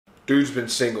Dude's been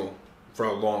single for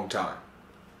a long time.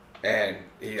 And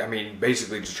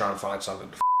basically just trying to find something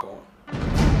to on.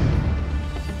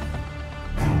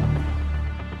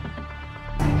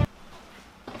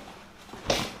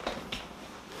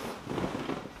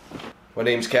 My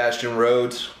name's Caston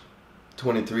Rhodes,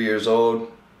 23 years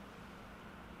old.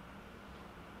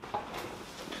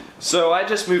 So I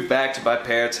just moved back to my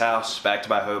parents' house, back to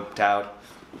my hometown,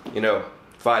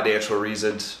 financial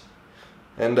reasons.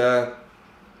 And,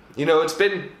 it's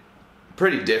been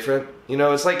pretty different.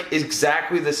 It's like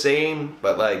exactly the same,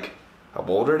 but like I'm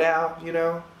older now,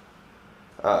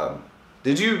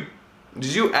 Did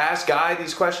you ask Guy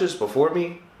these questions before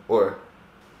me? Or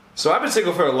so I've been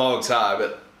single for a long time,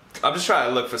 but I'm just trying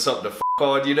to look for something to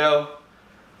on,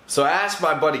 So I asked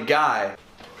my buddy Guy.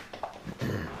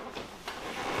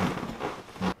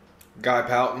 Guy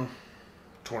Poughton,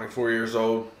 24 years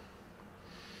old.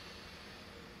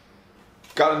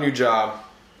 Got a new job.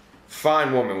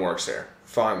 Fine woman works there.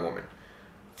 Fine woman.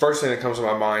 First thing that comes to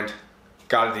my mind,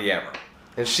 got a DM her.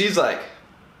 And she's like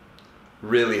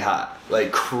really hot.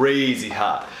 Like crazy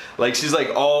hot. Like she's like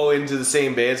all into the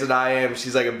same bands that I am.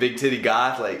 She's like a big titty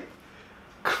goth. Like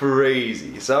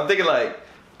crazy. So I'm thinking like,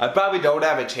 I probably don't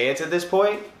have a chance at this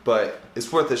point, but it's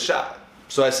worth a shot.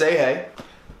 So I say hey.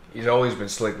 He's always been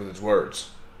slick with his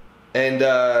words. And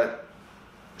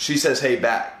she says hey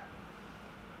back.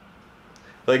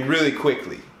 Like really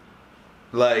quickly.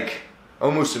 Like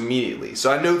almost immediately.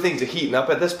 So I know things are heating up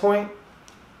at this point.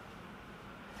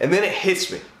 And then it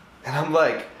hits me. And I'm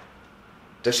like,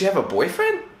 does she have a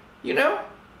boyfriend?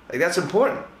 Like that's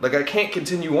important. Like I can't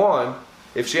continue on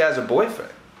if she has a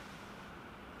boyfriend.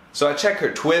 So I check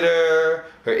her Twitter,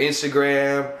 her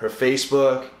Instagram, her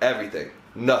Facebook, everything.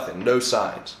 Nothing, no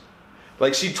signs.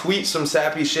 Like she tweets some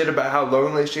sappy shit about how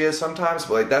lonely she is sometimes,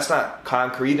 but like that's not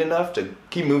concrete enough to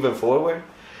keep moving forward.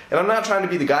 And I'm not trying to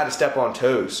be the guy to step on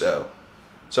toes, so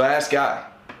I asked Guy.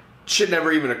 Shit never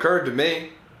even occurred to me.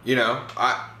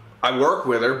 I work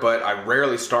with her, but I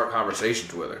rarely start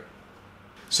conversations with her.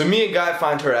 So me and Guy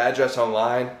find her address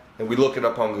online, and we look it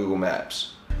up on Google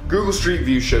Maps. Google Street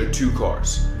View showed two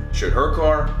cars. It showed her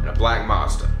car and a black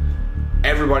Mazda.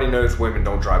 Everybody knows women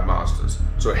don't drive Mazdas,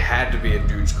 so it had to be a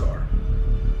dude's car.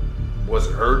 Was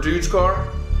it her dude's car?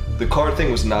 The car thing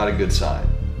was not a good sign.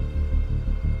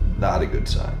 Not a good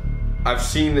sign. I've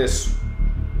seen this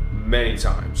many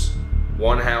times.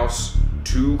 One house,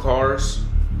 two cars.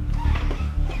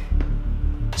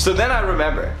 So then I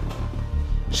remember.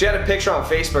 She had a picture on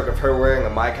Facebook of her wearing a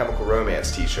My Chemical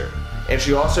Romance t-shirt. And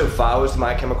she also follows the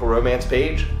My Chemical Romance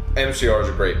page. MCR is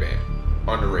a great band.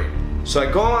 Underrated. So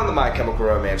I go on the My Chemical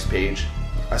Romance page.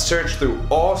 I search through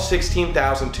all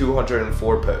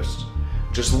 16,204 posts.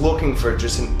 Just looking for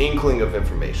just an inkling of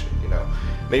information,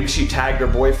 Maybe she tagged her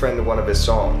boyfriend in one of his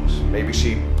songs. Maybe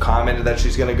she commented that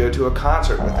she's gonna go to a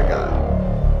concert with the guy.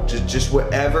 Just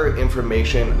whatever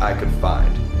information I could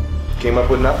find. Came up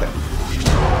with nothing.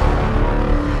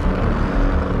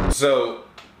 So,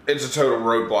 it's a total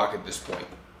roadblock at this point.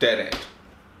 Dead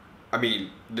end.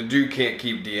 The dude can't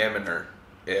keep DMing her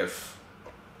if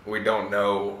we don't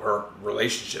know her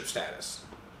relationship status.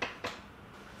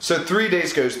 So 3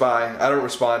 days goes by, I don't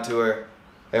respond to her,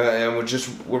 and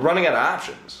we're running out of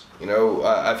options.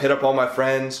 I've hit up all my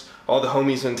friends, all the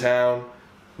homies in town.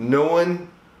 No one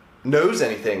knows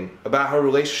anything about her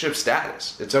relationship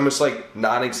status. It's almost like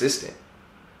non-existent.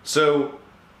 So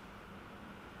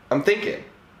I'm thinking,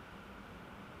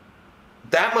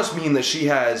 that must mean that she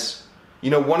has,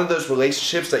 one of those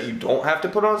relationships that you don't have to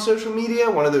put on social media,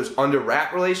 one of those under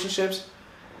wrap relationships.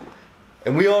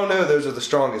 And we all know those are the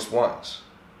strongest ones.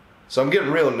 So I'm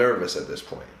getting real nervous at this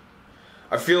point.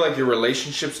 I feel like your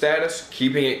relationship status,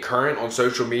 keeping it current on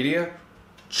social media,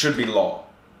 should be law.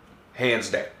 Hands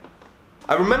down.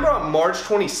 I remember on March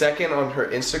 22nd on her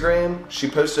Instagram, she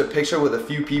posted a picture with a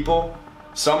few people,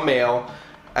 some male,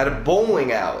 at a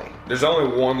bowling alley. There's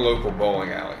only one local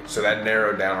bowling alley, so that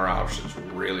narrowed down our options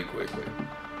really quickly.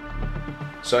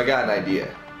 So I got an idea.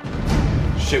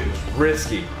 Shit was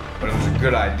risky, but it was a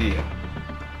good idea.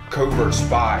 Covert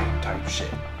spy type shit.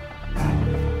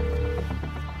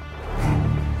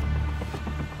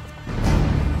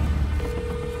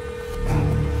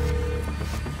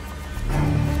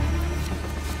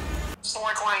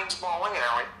 Select Lane's bowling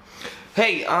alley.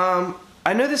 Hey,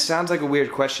 I know this sounds like a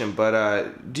weird question,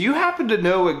 but do you happen to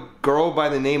know a girl by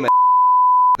the name of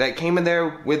that came in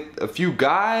there with a few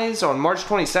guys on March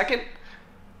 22nd?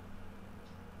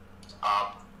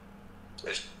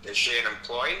 Is she an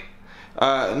employee?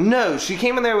 No, she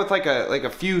came in there with like a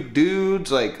few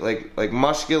dudes, like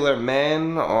muscular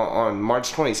men on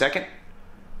March 22nd.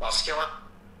 Muscular?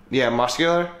 Yeah,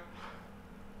 muscular.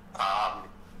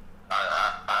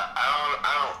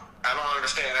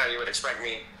 like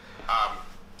me.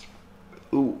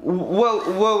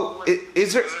 Well,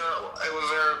 is there? Was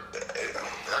there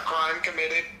a crime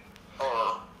committed,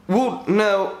 or Well,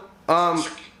 no.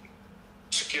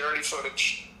 security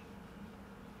footage?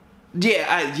 Yeah.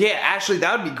 Actually,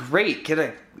 that would be great.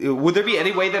 Would there be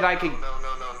any way that I could? No.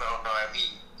 I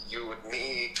mean, you would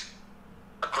need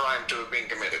a crime to have been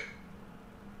committed.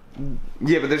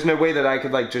 Yeah, but there's no way that I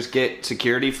could like just get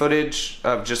security footage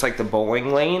of just like the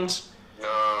bowling lanes. No.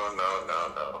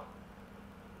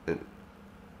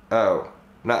 Oh,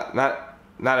 not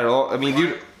at all. I mean,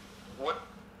 dude.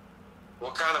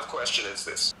 What kind of question is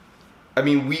this? I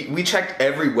mean, we checked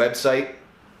every website,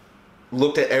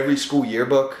 looked at every school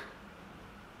yearbook,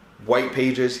 white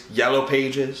pages, yellow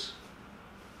pages.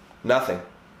 Nothing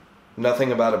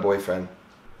about a boyfriend.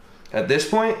 At this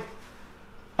point,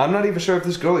 I'm not even sure if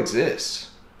this girl exists.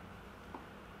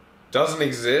 Doesn't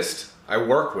exist? I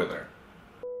work with her.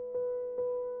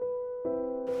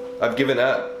 I've given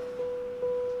up.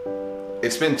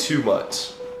 It's been 2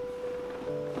 months.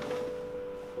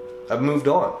 I've moved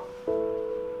on.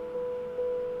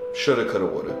 Shoulda, coulda,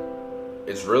 woulda.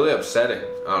 It's really upsetting,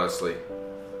 honestly.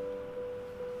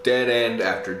 Dead end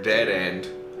after dead end.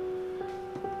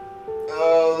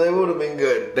 Oh, they would have been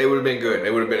good. They would have been good.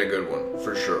 They would have been a good one,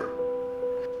 for sure.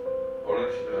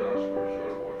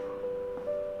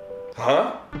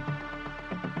 Huh?